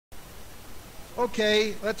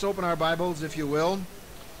Okay, let's open our Bibles, if you will,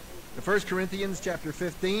 to 1 Corinthians chapter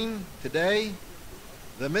 15. Today,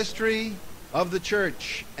 the mystery of the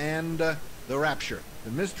church and the rapture. The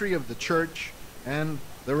mystery of the church and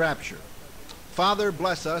the rapture. Father,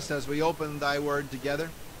 bless us as we open thy word together.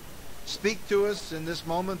 Speak to us in this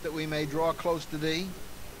moment that we may draw close to thee.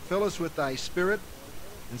 Fill us with thy Spirit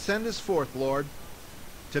and send us forth, Lord,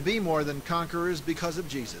 to be more than conquerors because of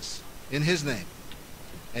Jesus. In his name,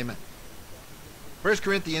 amen. 1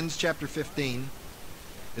 Corinthians chapter 15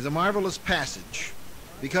 is a marvelous passage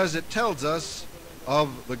because it tells us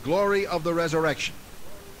of the glory of the resurrection.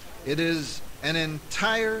 It is an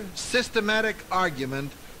entire systematic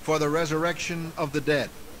argument for the resurrection of the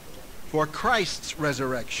dead, for Christ's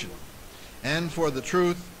resurrection, and for the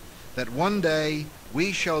truth that one day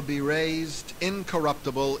we shall be raised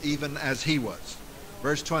incorruptible even as he was.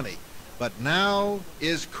 Verse 20, but now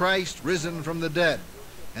is Christ risen from the dead,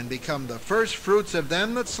 and become the first fruits of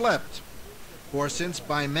them that slept. For since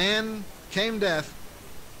by man came death,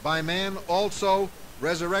 by man also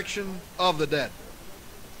resurrection of the dead.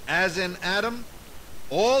 As in Adam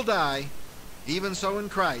all die, even so in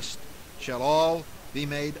Christ shall all be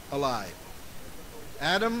made alive.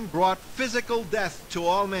 Adam brought physical death to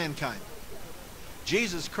all mankind.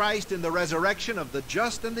 Jesus Christ, in the resurrection of the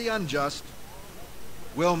just and the unjust,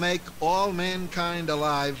 will make all mankind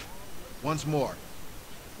alive once more.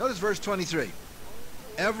 Notice verse 23.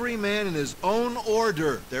 Every man in his own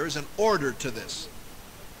order. There is an order to this.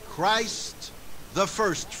 Christ the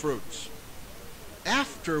first fruits.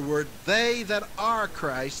 Afterward, they that are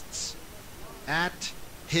Christ's at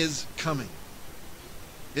his coming.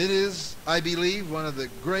 It is, I believe, one of the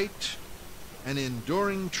great and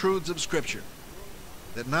enduring truths of Scripture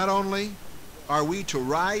that not only are we to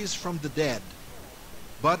rise from the dead,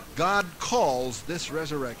 but God calls this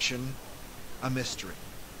resurrection a mystery.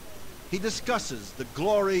 He discusses the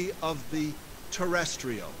glory of the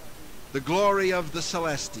terrestrial, the glory of the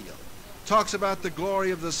celestial, talks about the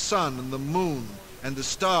glory of the sun and the moon and the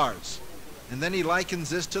stars, and then he likens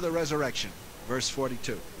this to the resurrection, verse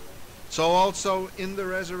 42. So also in the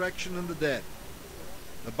resurrection of the dead,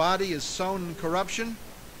 the body is sown in corruption,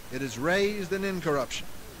 it is raised in incorruption.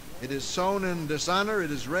 It is sown in dishonor,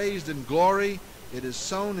 it is raised in glory. It is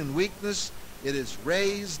sown in weakness, it is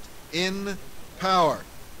raised in power.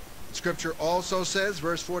 Scripture also says,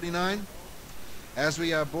 verse 49, as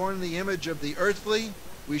we are born the image of the earthly,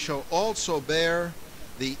 we shall also bear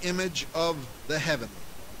the image of the heavenly.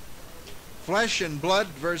 Flesh and blood,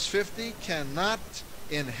 verse 50, cannot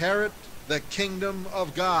inherit the kingdom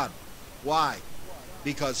of God. Why?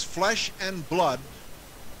 Because flesh and blood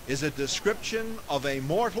is a description of a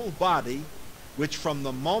mortal body which from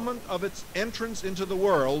the moment of its entrance into the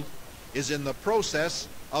world is in the process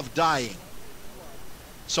of dying.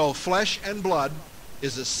 So flesh and blood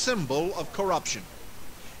is a symbol of corruption.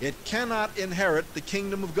 It cannot inherit the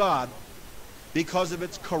kingdom of God because of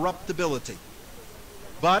its corruptibility.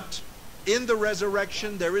 But in the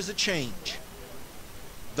resurrection there is a change.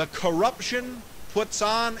 The corruption puts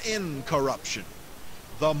on incorruption.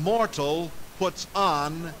 The mortal puts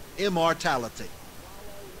on immortality.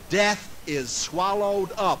 Death is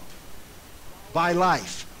swallowed up by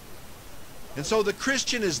life. And so the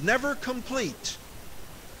Christian is never complete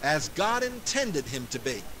as God intended him to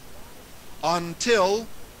be until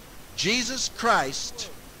Jesus Christ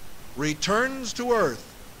returns to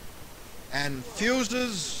earth and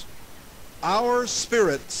fuses our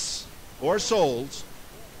spirits or souls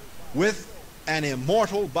with an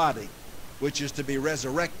immortal body which is to be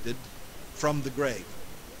resurrected from the grave.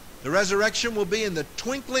 The resurrection will be in the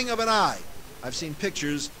twinkling of an eye. I've seen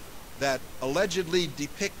pictures that allegedly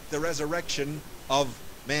depict the resurrection of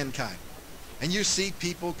mankind. And you see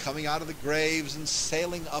people coming out of the graves and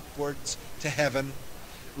sailing upwards to heaven.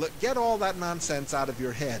 Look, get all that nonsense out of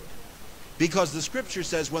your head. Because the Scripture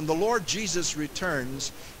says when the Lord Jesus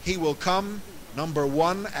returns, he will come, number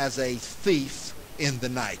one, as a thief in the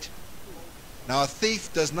night. Now, a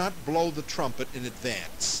thief does not blow the trumpet in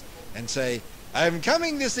advance and say, I'm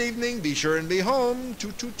coming this evening, be sure and be home,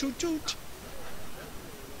 toot, toot, toot, toot.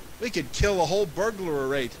 We could kill a whole burglar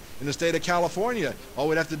rate in the state of California. All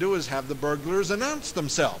we'd have to do is have the burglars announce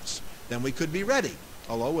themselves. Then we could be ready.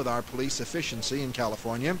 Although with our police efficiency in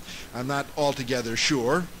California, I'm not altogether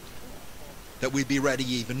sure that we'd be ready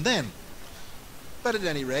even then. But at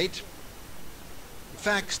any rate, the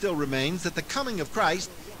fact still remains that the coming of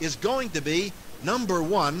Christ is going to be, number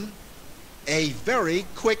one, a very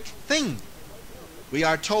quick thing. We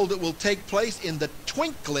are told it will take place in the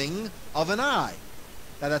twinkling of an eye.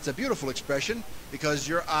 Now that's a beautiful expression because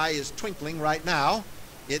your eye is twinkling right now.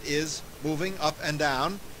 It is moving up and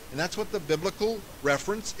down. And that's what the biblical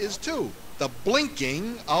reference is to. The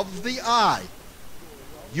blinking of the eye.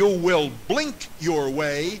 You will blink your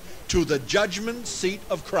way to the judgment seat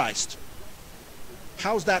of Christ.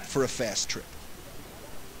 How's that for a fast trip?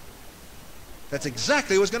 That's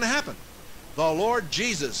exactly what's going to happen. The Lord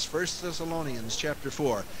Jesus, 1 Thessalonians chapter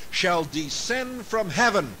 4, shall descend from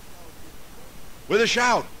heaven with a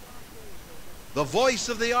shout, the voice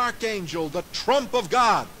of the archangel, the trump of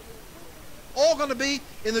God. All going to be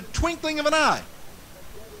in the twinkling of an eye.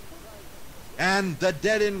 And the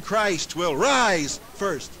dead in Christ will rise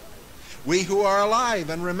first. We who are alive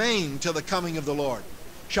and remain till the coming of the Lord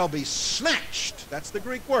shall be snatched. That's the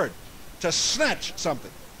Greek word, to snatch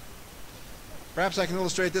something. Perhaps I can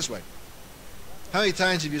illustrate it this way. How many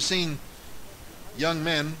times have you seen young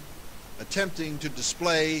men attempting to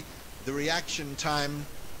display the reaction time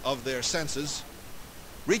of their senses,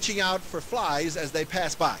 reaching out for flies as they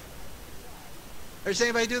pass by? Ever seen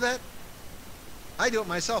anybody do that? I do it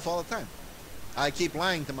myself all the time. I keep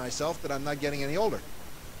lying to myself that I'm not getting any older.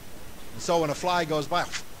 And so when a fly goes by,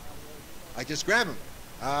 I just grab him.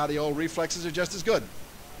 The old reflexes are just as good.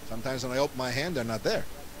 Sometimes when I open my hand, they're not there.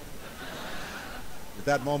 At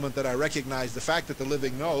that moment that I recognize the fact that the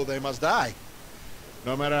living know they must die,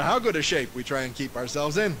 no matter how good a shape we try and keep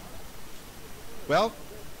ourselves in. Well,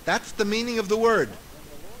 that's the meaning of the word.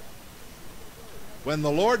 When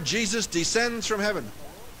the Lord Jesus descends from heaven,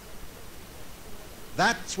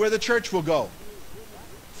 that's where the church will go.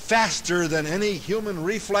 Faster than any human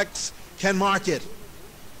reflex can mark it.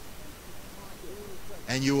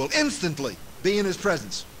 And you will instantly be in his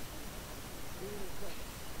presence.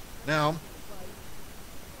 Now,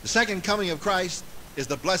 the second coming of Christ is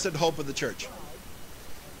the blessed hope of the church.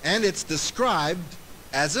 And it's described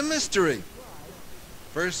as a mystery.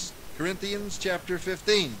 1 Corinthians chapter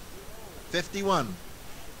 15, 51.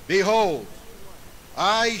 Behold,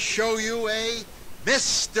 I show you a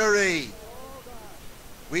mystery.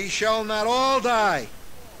 We shall not all die,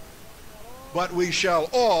 but we shall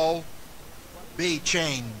all be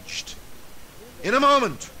changed. In a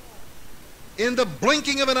moment, in the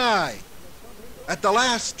blinking of an eye, at the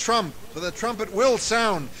last trump, for the trumpet will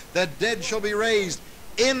sound, the dead shall be raised,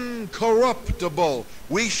 incorruptible.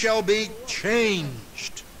 We shall be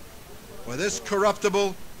changed. For this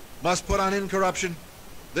corruptible must put on incorruption.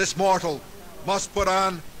 This mortal must put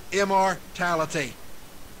on immortality.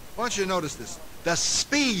 I want you to notice this. The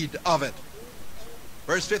speed of it.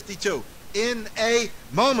 Verse 52. In a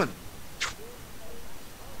moment.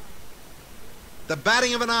 The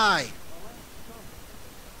batting of an eye.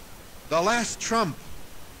 The last trump.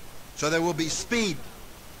 So there will be speed.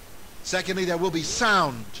 Secondly, there will be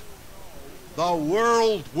sound. The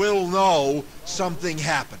world will know something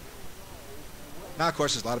happened. Now, of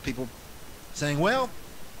course, there's a lot of people saying, well,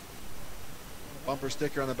 bumper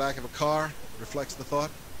sticker on the back of a car reflects the thought.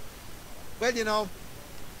 Well, you know,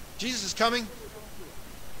 Jesus is coming,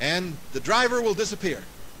 and the driver will disappear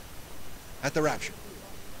at the rapture.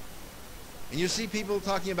 And you see people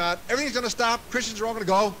talking about everything's going to stop, Christians are all going to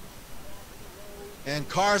go, and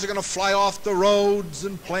cars are going to fly off the roads,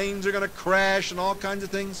 and planes are going to crash, and all kinds of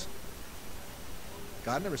things.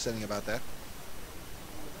 God never said anything about that.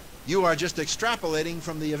 You are just extrapolating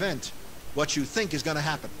from the event what you think is going to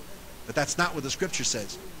happen. But that's not what the Scripture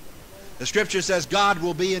says. The Scripture says God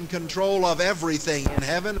will be in control of everything in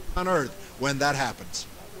heaven and on earth when that happens.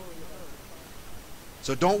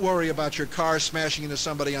 So don't worry about your car smashing into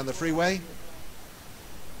somebody on the freeway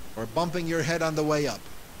or bumping your head on the way up.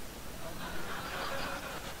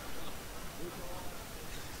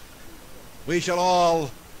 We shall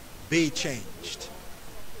all be changed.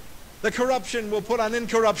 The corruption will put on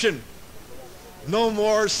incorruption. No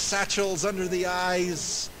more satchels under the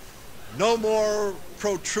eyes. No more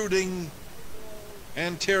protruding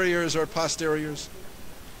anteriors or posteriors.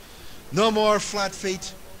 No more flat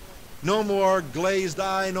feet. No more glazed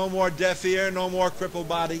eye. No more deaf ear. No more crippled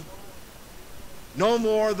body. No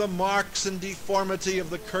more the marks and deformity of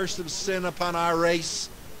the curse of sin upon our race.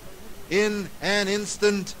 In an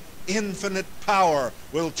instant, infinite power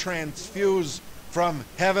will transfuse from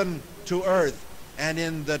heaven to earth, and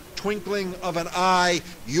in the twinkling of an eye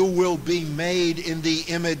you will be made in the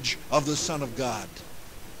image of the Son of God,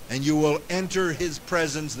 and you will enter his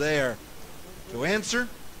presence there to answer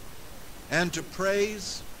and to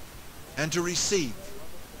praise and to receive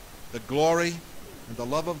the glory and the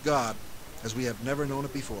love of God as we have never known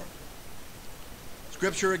it before.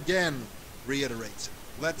 Scripture again reiterates it.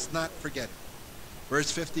 Let's not forget it.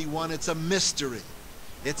 Verse 51, it's a mystery.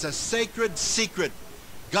 It's a sacred secret.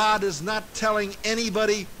 God is not telling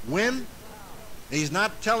anybody when. He's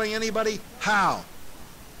not telling anybody how.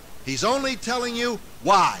 He's only telling you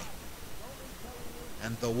why.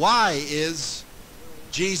 And the why is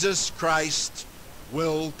Jesus Christ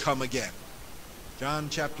will come again. John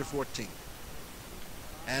chapter 14.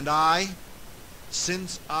 And I,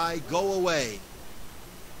 since I go away,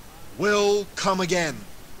 will come again,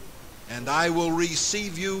 and I will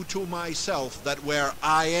receive you to myself, that where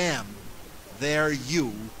I am, there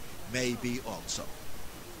you may be also.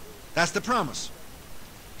 That's the promise.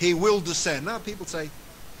 He will descend. Now people say,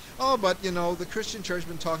 oh, but you know, the Christian church has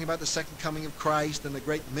been talking about the second coming of Christ and the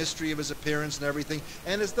great mystery of his appearance and everything,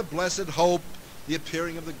 and it's the blessed hope, the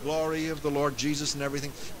appearing of the glory of the Lord Jesus and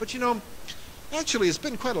everything. But you know, actually it's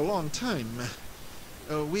been quite a long time.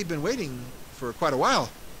 We've been waiting for quite a while.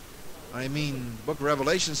 I mean, the book of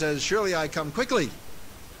Revelation says, surely I come quickly.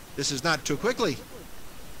 This is not too quickly.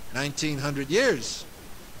 1900 years.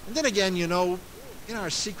 And then again, you know, in our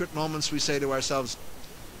secret moments we say to ourselves,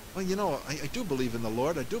 well, you know, I do believe in the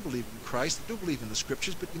Lord, I do believe in Christ, I do believe in the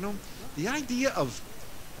Scriptures, but you know, the idea of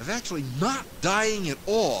actually not dying at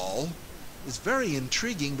all is very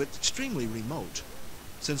intriguing but extremely remote,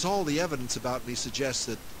 since all the evidence about me suggests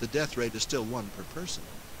that the death rate is still 1 per person.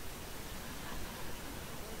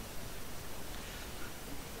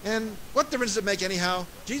 And what difference does it make anyhow?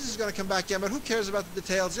 Jesus is going to come back again, but who cares about the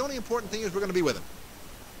details? The only important thing is we're going to be with him.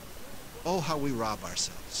 Oh, how we rob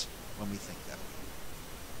ourselves when we think that way.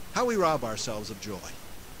 How we rob ourselves of joy.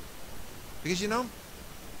 Because you know,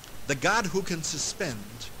 the God who can suspend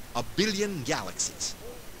 1 billion galaxies,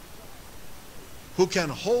 who can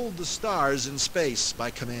hold the stars in space by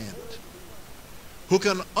command, who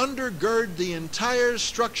can undergird the entire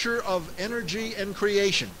structure of energy and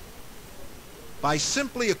creation by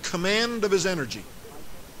simply a command of his energy,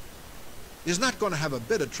 is not going to have a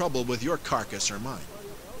bit of trouble with your carcass or mine,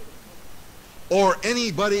 or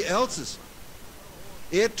anybody else's.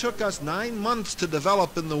 It took us 9 months to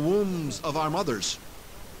develop in the wombs of our mothers.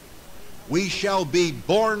 We shall be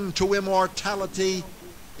born to immortality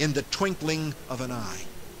in the twinkling of an eye.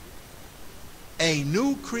 A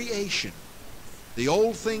new creation. The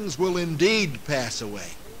old things will indeed pass away,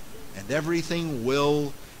 and everything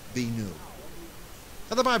will be new.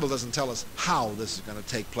 Now, the Bible doesn't tell us how this is going to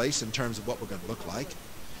take place in terms of what we're going to look like.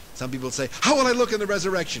 Some people say, how will I look in the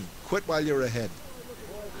resurrection? Quit while you're ahead.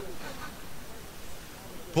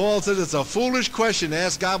 Paul says it's a foolish question to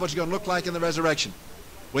ask God what you're going to look like in the resurrection.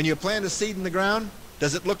 When you plant a seed in the ground,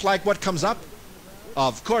 does it look like what comes up?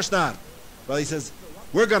 Of course not. Well, he says,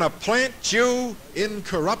 we're going to plant you in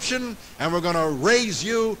corruption, and we're going to raise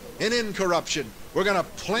you in incorruption. We're going to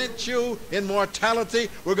plant you in mortality.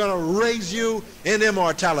 We're going to raise you in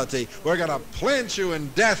immortality. We're going to plant you in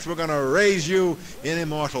death. We're going to raise you in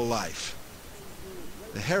immortal life.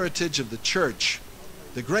 The heritage of the church,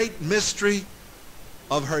 the great mystery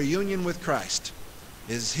of her union with Christ,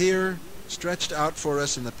 is here stretched out for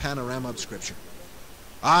us in the panorama of Scripture.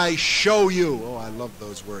 I show you. Oh, I love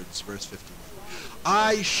those words, verse 51.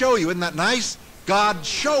 I show you. Isn't that nice? God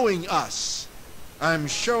showing us. I'm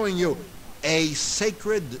showing you a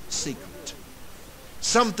sacred secret.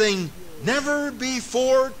 Something never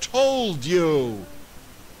before told you.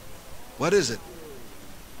 What is it?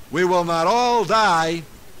 We will not all die.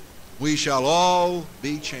 We shall all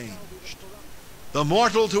be changed. The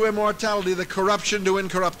mortal to immortality, the corruption to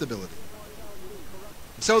incorruptibility.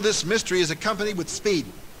 So this mystery is accompanied with speed.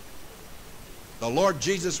 The Lord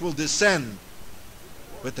Jesus will descend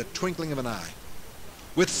with the twinkling of an eye,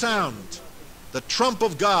 with sound, the trump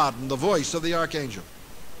of God and the voice of the archangel,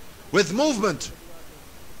 with movement,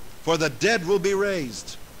 for the dead will be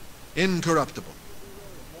raised incorruptible,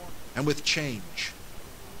 and with change,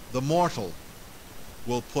 the mortal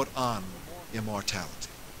will put on immortality.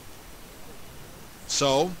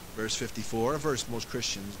 So, verse 54, a verse most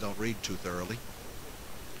Christians don't read too thoroughly.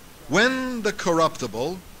 When the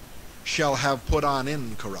corruptible shall have put on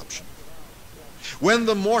incorruption, when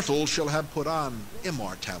the mortal shall have put on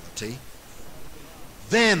immortality,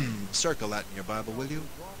 then, circle that in your Bible, will you?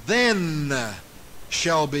 Then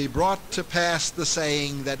shall be brought to pass the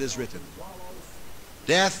saying that is written,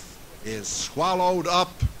 death is swallowed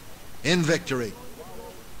up in victory.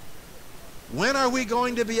 When are we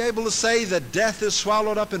going to be able to say that death is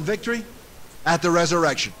swallowed up in victory? At the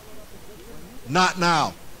resurrection. Not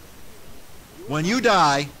now. When you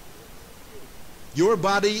die, your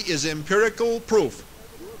body is empirical proof,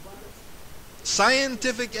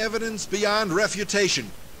 scientific evidence beyond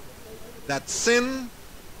refutation, that sin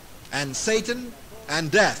and Satan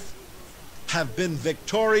and death have been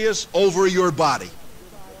victorious over your body.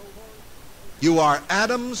 You are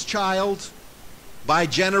Adam's child by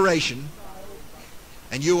generation,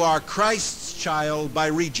 and you are Christ's child by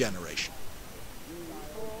regeneration.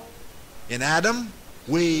 In Adam,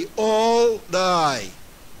 we all die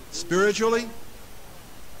spiritually,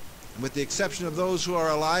 and with the exception of those who are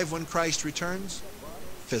alive when Christ returns,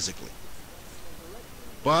 physically.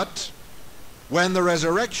 But when the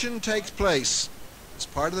resurrection takes place, it's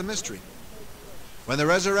part of the mystery. When the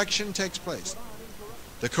resurrection takes place,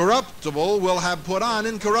 the corruptible will have put on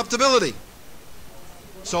incorruptibility.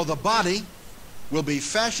 So the body will be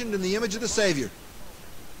fashioned in the image of the Savior.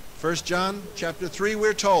 1 John chapter 3,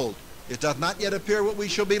 we're told, it doth not yet appear what we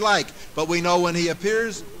shall be like, but we know when he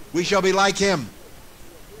appears, we shall be like him.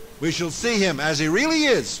 We shall see him as he really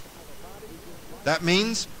is. That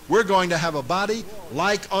means we're going to have a body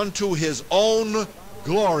like unto his own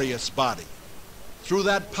glorious body, through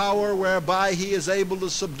that power whereby he is able to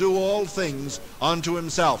subdue all things unto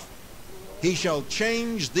himself. He shall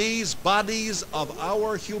change these bodies of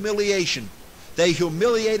our humiliation. They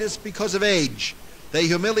humiliate us because of age. They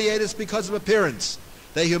humiliate us because of appearance.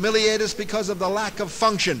 They humiliate us because of the lack of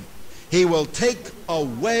function. He will take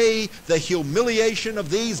away the humiliation of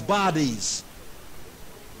these bodies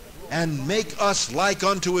and make us like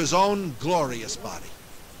unto his own glorious body,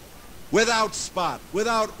 without spot,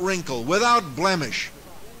 without wrinkle, without blemish,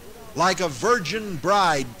 like a virgin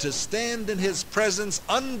bride, to stand in his presence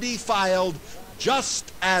undefiled,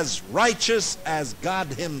 just as righteous as God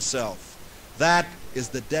himself. That is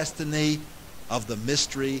the destiny of the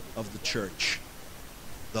mystery of the church.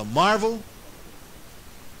 The marvel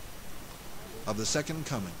of the second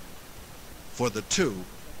coming, for the two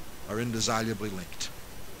are indissolubly linked.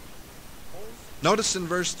 Notice in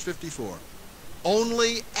verse 54,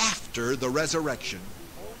 only after the resurrection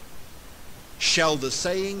shall the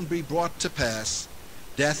saying be brought to pass,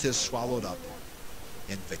 death is swallowed up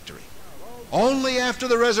in victory. Only after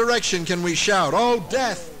the resurrection can we shout, O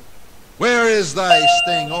death, where is thy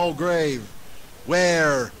sting? O grave,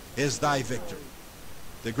 where is thy victory?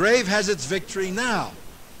 The grave has its victory now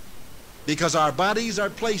because our bodies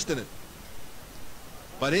are placed in it.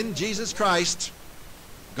 But in Jesus Christ,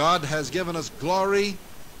 God has given us glory,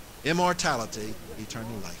 immortality,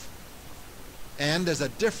 eternal life. And there's a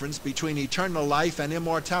difference between eternal life and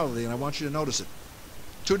immortality, and I want you to notice it.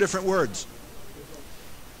 Two different words.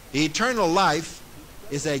 Eternal life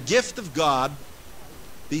is a gift of God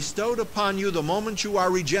bestowed upon you the moment you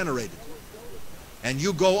are regenerated. And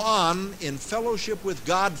you go on in fellowship with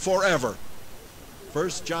God forever. 1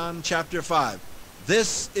 John chapter 5.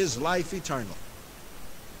 This is life eternal.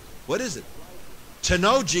 What is it? To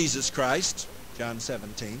know Jesus Christ, John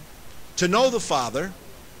 17, to know the Father,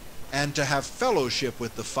 and to have fellowship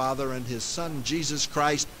with the Father and his Son, Jesus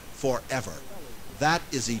Christ, forever. That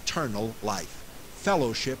is eternal life.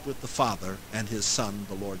 Fellowship with the Father and his Son,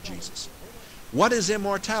 the Lord Jesus. What is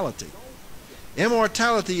immortality?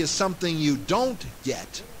 Immortality is something you don't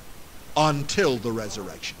get until the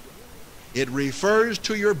resurrection. It refers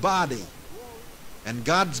to your body. And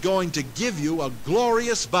God's going to give you a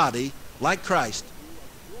glorious body like Christ.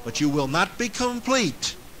 But you will not be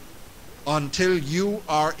complete until you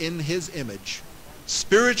are in his image,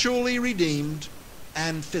 spiritually redeemed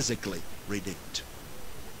and physically redeemed.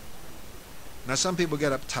 Now some people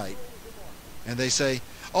get uptight and they say,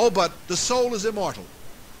 oh, but the soul is immortal.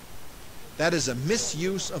 That is a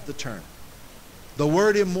misuse of the term. The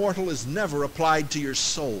word immortal is never applied to your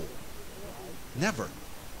soul. Never.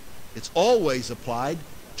 It's always applied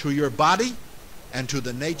to your body and to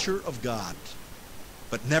the nature of God,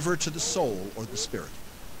 but never to the soul or the spirit.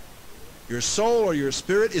 Your soul or your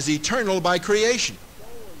spirit is eternal by creation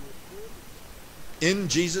in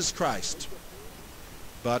Jesus Christ.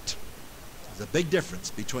 But there's a big difference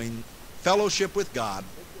between fellowship with God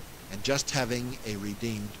and just having a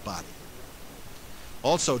redeemed body.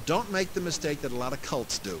 Also, don't make the mistake that a lot of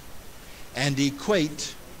cults do and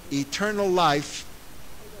equate eternal life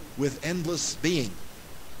with endless being.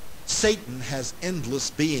 Satan has endless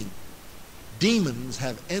being. Demons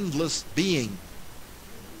have endless being.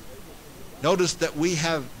 Notice that we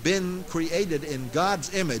have been created in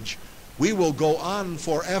God's image. We will go on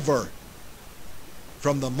forever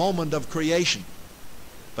from the moment of creation.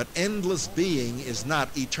 But endless being is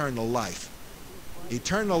not eternal life.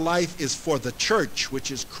 Eternal life is for the church,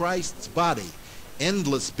 which is Christ's body.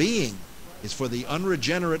 Endless being is for the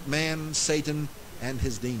unregenerate man, Satan, and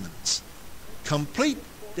his demons. Complete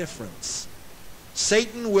difference.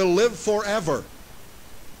 Satan will live forever,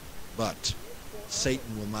 but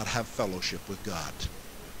Satan will not have fellowship with God.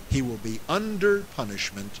 He will be under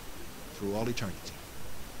punishment through all eternity.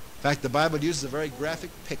 In fact, the Bible uses a very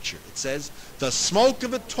graphic picture. It says, the smoke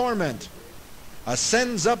of a torment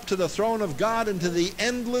ascends up to the throne of God into the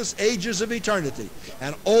endless ages of eternity.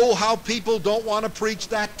 And oh, how people don't want to preach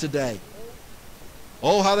that today.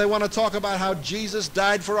 Oh, how they want to talk about how Jesus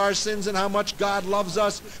died for our sins and how much God loves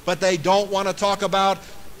us, but they don't want to talk about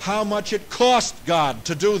how much it cost God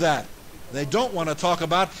to do that. They don't want to talk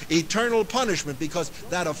about eternal punishment because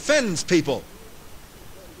that offends people.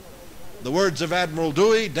 The words of Admiral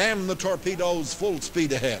Dewey, damn the torpedoes, full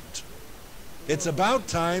speed ahead. It's about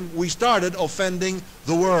time we started offending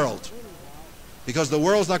the world, because the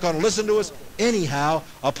world's not going to listen to us anyhow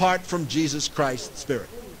apart from Jesus Christ's Spirit.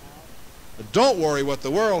 But don't worry what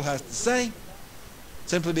the world has to say,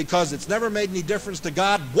 simply because it's never made any difference to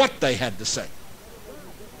God what they had to say.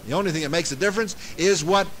 The only thing that makes a difference is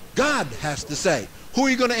what God has to say. Who are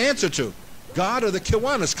you going to answer to? God or the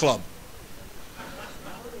Kiwanis Club?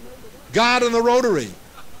 God and the Rotary?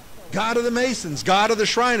 God of the Masons? God of the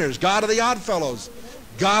Shriners? God of the Oddfellows?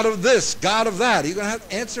 God of this? God of that? Are you going to have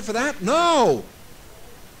to answer for that? No.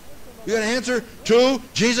 You're going to answer to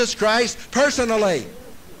Jesus Christ personally.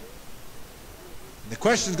 The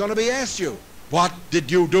question is going to be asked you, what did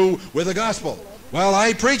you do with the gospel? Well,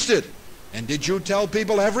 I preached it. And did you tell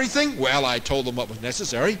people everything? Well, I told them what was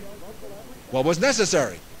necessary. What was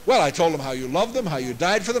necessary? Well, I told them how you loved them, how you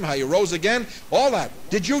died for them, how you rose again, all that.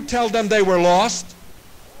 Did you tell them they were lost?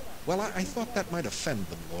 Well, I thought that might offend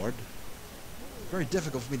them, Lord. It's very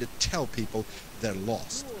difficult for me to tell people they're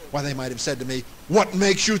lost. Why, they might have said to me, what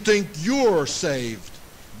makes you think you're saved?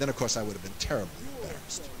 Then, of course, I would have been terribly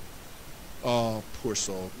embarrassed. Oh, poor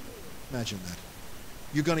soul. Imagine that.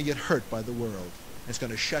 You're going to get hurt by the world. It's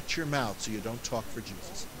going to shut your mouth so you don't talk for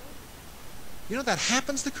Jesus. You know, that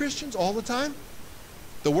happens to Christians all the time.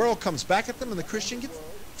 The world comes back at them and the Christian gets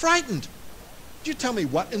frightened. Did you tell me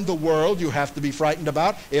what in the world you have to be frightened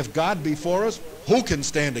about? If God be for us, who can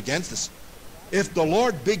stand against us? If the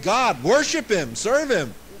Lord be God, worship Him, serve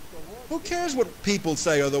Him. Who cares what people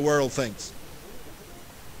say or the world thinks?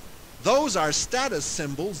 Those are status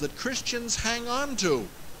symbols that Christians hang on to.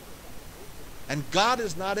 And God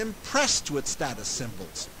is not impressed with status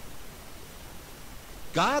symbols.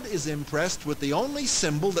 God is impressed with the only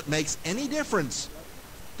symbol that makes any difference,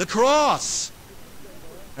 the cross,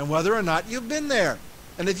 and whether or not you've been there.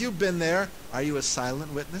 And if you've been there, are you a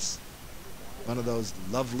silent witness? One of those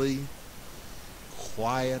lovely,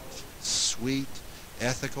 quiet, sweet,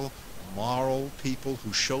 ethical, moral people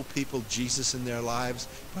who show people Jesus in their lives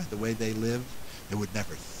by the way they live. They would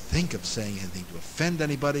never think of saying anything to offend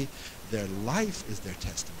anybody. Their life is their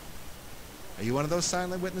testimony. Are you one of those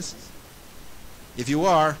silent witnesses? If you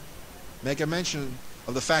are, make a mention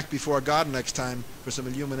of the fact before God next time for some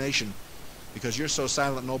illumination, because you're so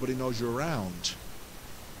silent nobody knows you're around.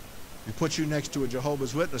 We put you next to a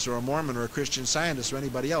Jehovah's Witness or a Mormon or a Christian Scientist or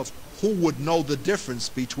anybody else. Who would know the difference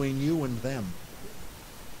between you and them?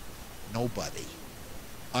 Nobody.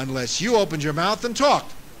 Unless you opened your mouth and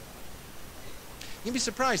talked. You'd be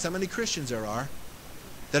surprised how many Christians there are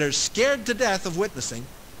that are scared to death of witnessing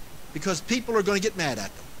because people are going to get mad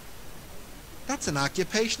at them. That's an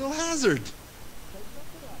occupational hazard.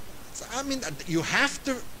 I mean, you have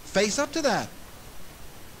to face up to that.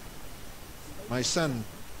 My son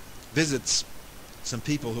visits some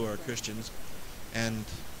people who are Christians, and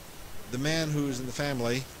the man who's in the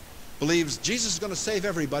family believes Jesus is going to save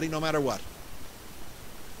everybody no matter what.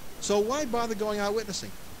 So why bother going out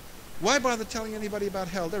witnessing? Why bother telling anybody about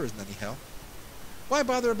hell? There isn't any hell. Why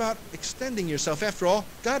bother about extending yourself? After all,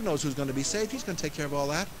 God knows who's going to be saved. He's going to take care of all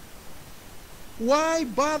that. Why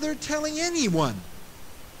bother telling anyone?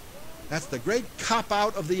 That's the great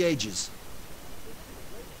cop-out of the ages.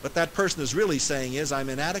 What that person is really saying is, I'm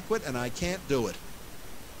inadequate and I can't do it.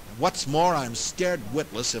 And what's more, I'm scared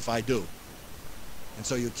witless if I do. And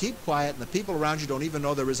so you keep quiet, and the people around you don't even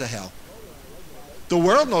know there is a hell. The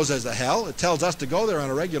world knows there's a hell. It tells us to go there on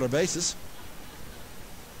a regular basis.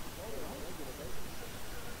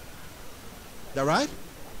 Is that right?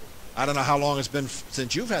 I don't know how long it's been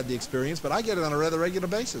since you've had the experience, but I get it on a rather regular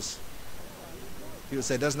basis. People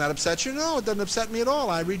say, doesn't that upset you? No, it doesn't upset me at all.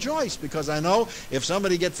 I rejoice because I know if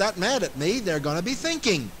somebody gets that mad at me, they're going to be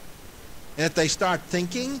thinking. And if they start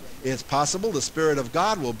thinking, it's possible the Spirit of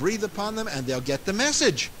God will breathe upon them and they'll get the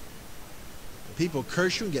message. People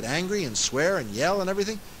curse you and get angry and swear and yell and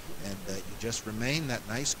everything, and you just remain that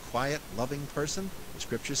nice, quiet, loving person. The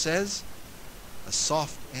Scripture says, a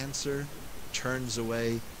soft answer turns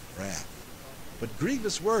away wrath. But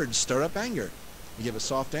grievous words stir up anger. You give a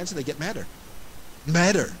soft answer, they get madder.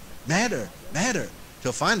 Madder, madder, madder,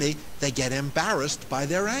 till finally they get embarrassed by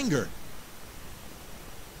their anger.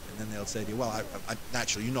 And then they'll say to you, well,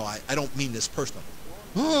 naturally, you know, I don't mean this personally.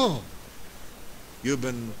 Oh, you've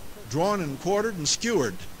been drawn and quartered and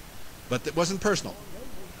skewered, but it wasn't personal.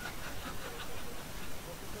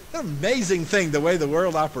 An amazing thing, the way the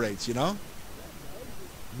world operates, you know.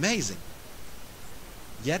 Amazing.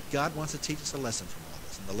 Yet God wants to teach us a lesson from all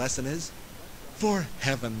this. And the lesson is, for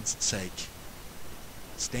heaven's sake,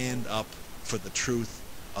 stand up for the truth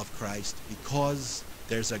of Christ, because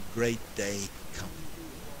there's a great day coming.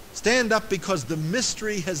 Stand up because the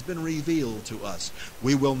mystery has been revealed to us.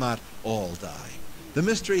 We will not all die. The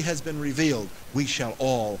mystery has been revealed. We shall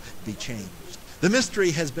all be changed. The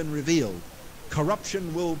mystery has been revealed.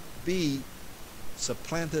 Corruption will be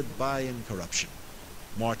supplanted by incorruption.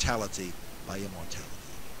 Mortality by immortality.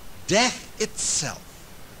 Death itself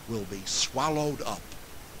will be swallowed up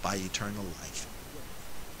by eternal life.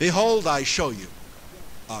 Behold, I show you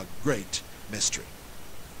a great mystery.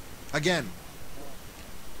 Again,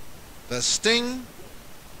 the sting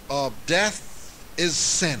of death is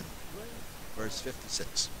sin. Verse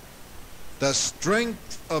 56. The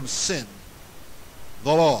strength of sin,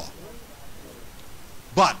 the law.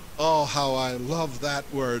 But, oh, how I love that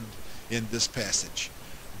word in this passage.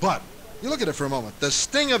 But, you look at it for a moment. The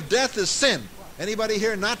sting of death is sin. Anybody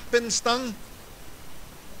here not been stung?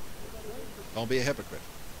 Don't be a hypocrite.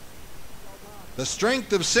 The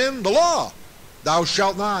strength of sin, the law. Thou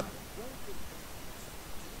shalt not.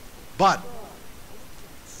 But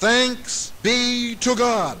thanks be to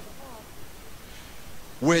God,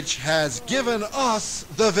 which has given us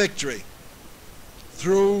the victory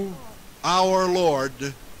through our Lord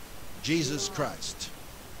Jesus Christ.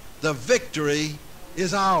 The victory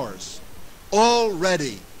is ours,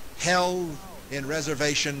 already held in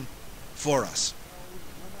reservation for us.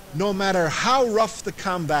 No matter how rough the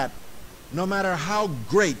combat, no matter how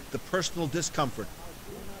great the personal discomfort,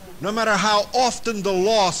 no matter how often the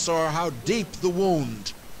loss or how deep the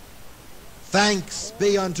wound, thanks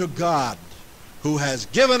be unto God, who has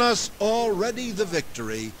given us already the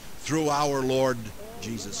victory through our Lord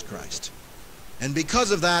Jesus Christ. And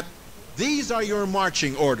because of that, these are your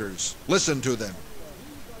marching orders. Listen to them.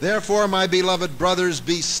 Therefore, my beloved brothers,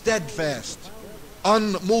 be steadfast,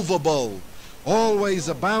 unmovable, always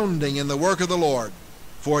abounding in the work of the Lord,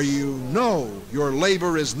 for you know your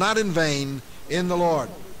labor is not in vain in the Lord.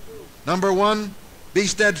 Number one, be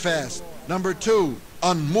steadfast. Number two,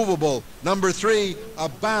 unmovable. Number three,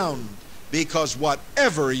 abound, because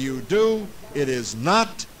whatever you do, it is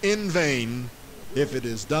not in vain if it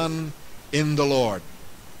is done in the Lord.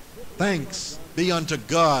 Thanks be unto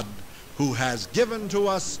God, who has given to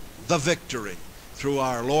us the victory through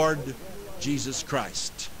our Lord Jesus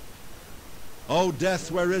Christ. O death,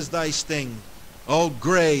 where is thy sting? O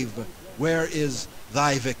grave, where is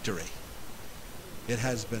thy victory? It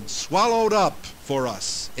has been swallowed up for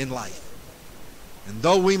us in life. And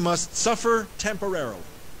though we must suffer temporarily,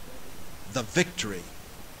 the victory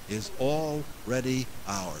is already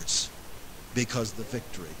ours, because the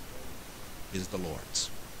victory is the Lord's.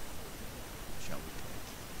 Shall we pray?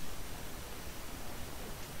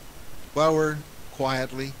 While we're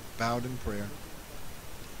quietly bowed in prayer,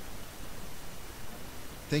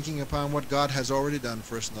 thinking upon what God has already done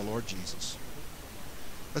for us in the Lord Jesus,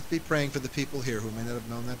 let's be praying for the people here who may not have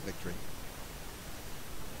known that victory,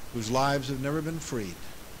 whose lives have never been freed.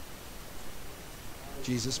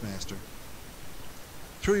 Jesus, Master,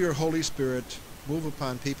 through your Holy Spirit, move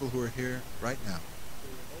upon people who are here right now,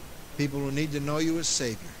 people who need to know you as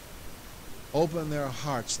Savior. Open their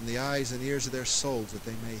hearts and the eyes and ears of their souls that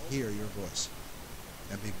they may hear your voice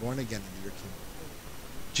and be born again into your kingdom.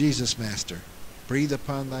 Jesus, Master, breathe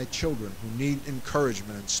upon thy children who need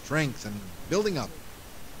encouragement and strength and building up.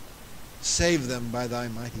 Save them by thy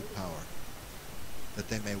mighty power, that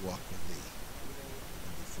they may walk with thee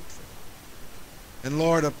and be fruitful. And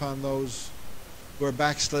Lord, upon those who are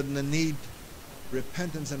backslidden and need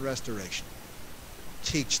repentance and restoration,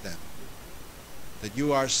 teach them that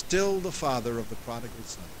you are still the Father of the prodigal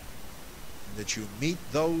son, and that you meet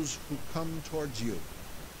those who come towards you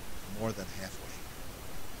more than halfway.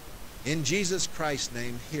 In Jesus Christ's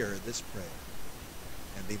name, hear this prayer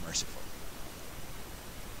and be merciful.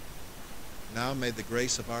 Now may the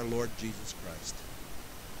grace of our Lord Jesus Christ,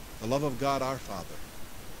 the love of God our Father,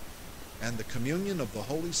 and the communion of the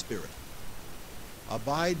Holy Spirit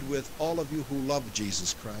abide with all of you who love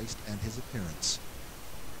Jesus Christ and his appearance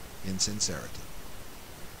in sincerity.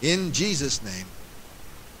 In Jesus' name,